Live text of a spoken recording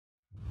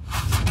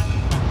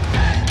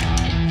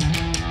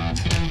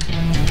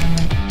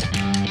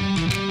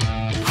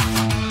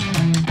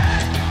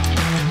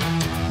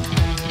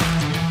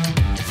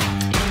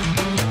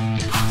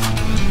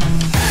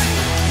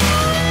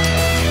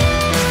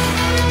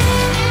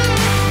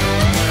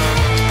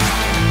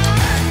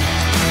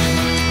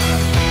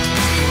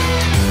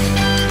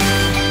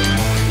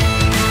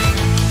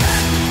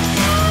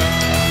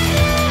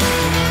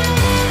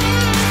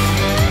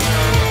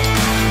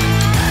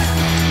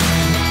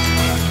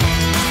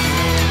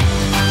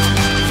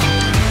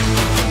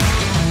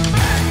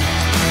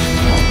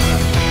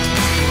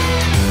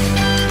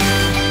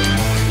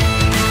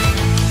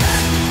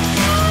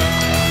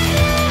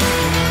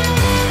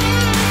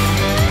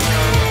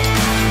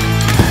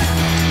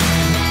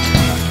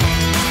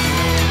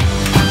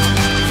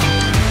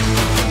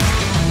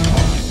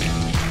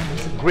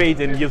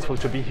great and useful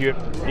to be here.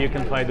 You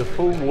can find the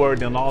full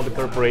word and all the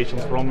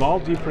corporations from all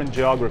different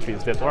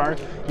geographies that are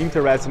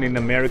interested in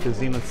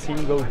Americas in a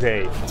single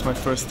day. It's my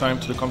first time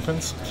to the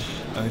conference,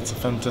 and it's a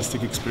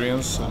fantastic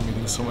experience. I'm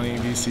meeting so many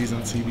VCs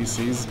and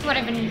CVCs. What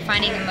I've been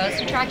finding the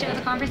most attractive of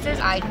the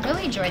conferences, I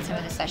really enjoyed some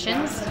of the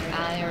sessions.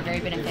 They were very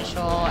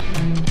beneficial.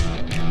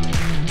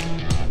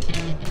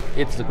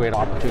 It's a great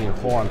opportunity and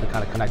forum to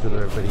kind of connect with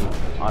everybody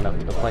on a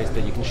place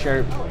that you can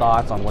share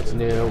thoughts on what's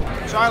new.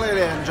 So I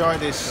really enjoyed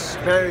this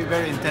very,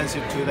 very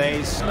intensive 2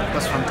 days. It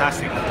was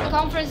fantastic. The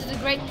conference is a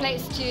great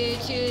place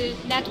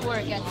to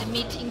network and to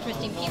meet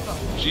interesting people.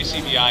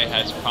 GCVI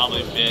has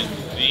probably been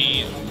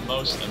the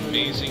most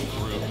amazing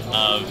group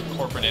of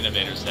corporate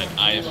innovators that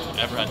I've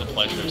ever had the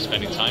pleasure of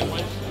spending time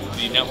with.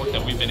 The network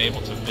that we've been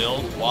able to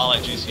build while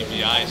at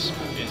GCVI is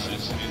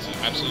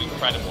absolutely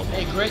incredible.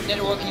 A great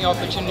networking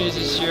opportunities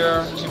this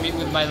year to meet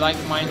with my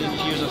like-minded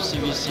peers of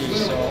CVC.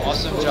 So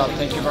awesome job.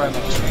 Thank you very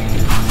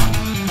much.